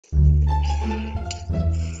Hi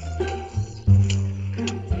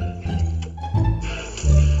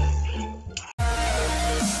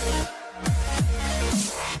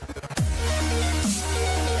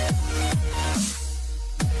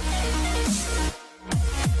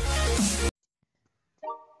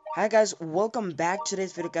guys, welcome back to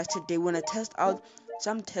today's video guys. Today we're gonna test out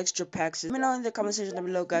some texture packs. Let me know in the comment section down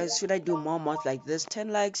below guys, should I do more mods like this? 10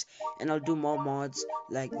 likes and I'll do more mods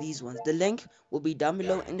like these ones. The link will be down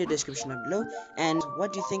below in the description down below. And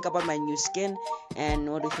what do you think about my new skin?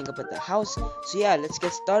 And what do you think about the house? So yeah, let's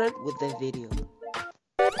get started with the video.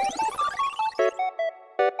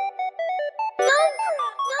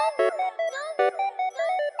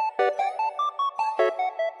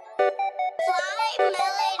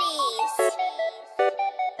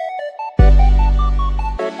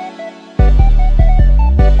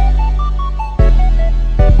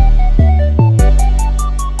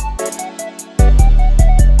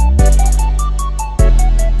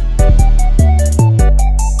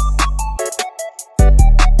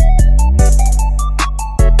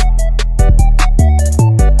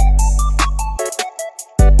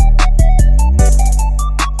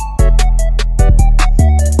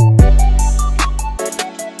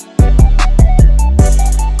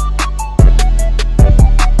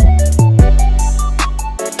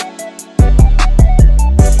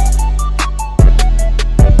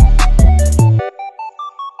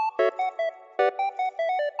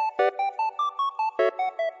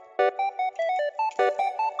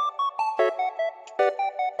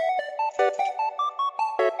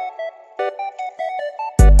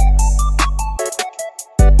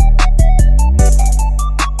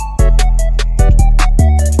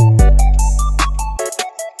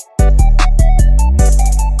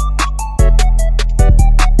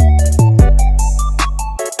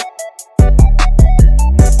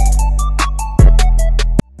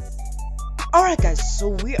 Alright guys, so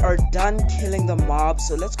we are done killing the mob,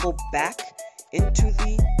 so let's go back into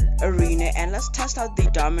the arena and let's test out the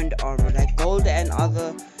diamond armor, like gold and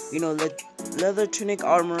other, leather tunic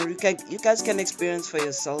armor. You guys can experience for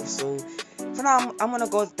yourself. So for now I'm gonna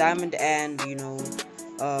go with diamond and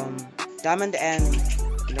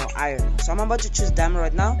iron. So I'm about to choose diamond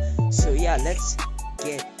right now. So yeah, let's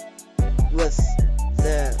get with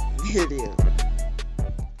the video.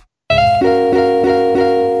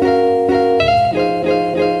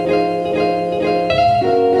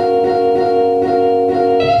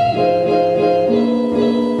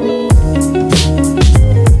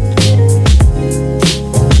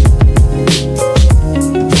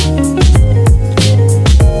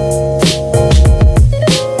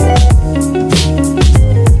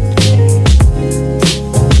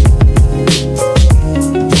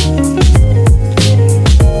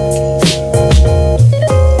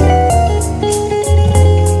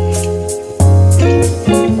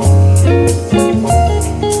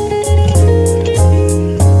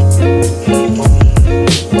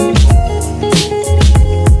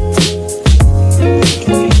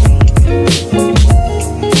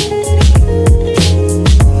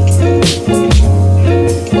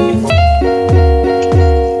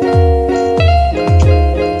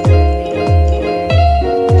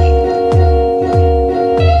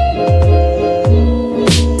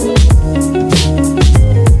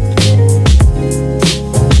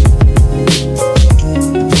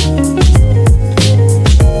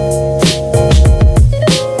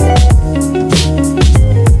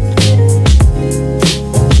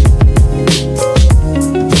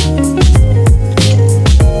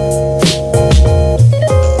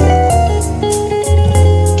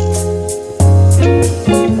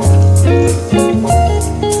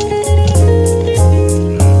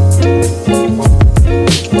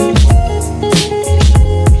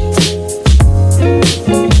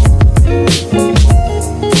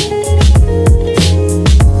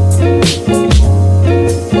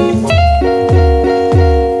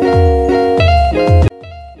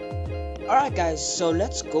 So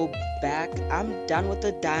let's go back. I'm done with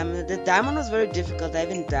the diamond. The diamond was very difficult. I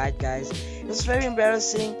even died, guys. It was very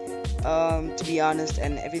embarrassing, to be honest,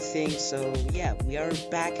 and everything. So yeah, we are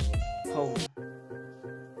back home.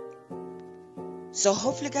 So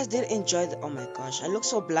hopefully you guys did enjoy the— oh my gosh, I look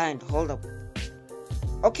so blind. Hold up.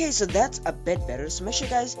 Okay, so that's a bit better. So make sure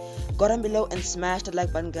you guys go down below and smash the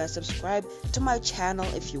like button, guys. Subscribe to my channel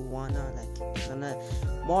if you wanna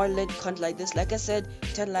more lit content like this. Like I said,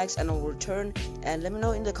 10 likes and I'll return. And let me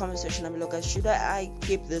know in the comment section down below, guys, should I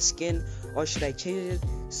keep this skin or should I change it?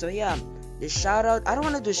 So yeah, the shout out, I don't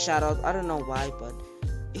want to do shout out, I don't know why, but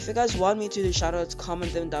if you guys want me to do shout outs,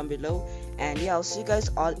 comment them down below. And yeah, I'll see you guys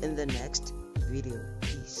all in the next video.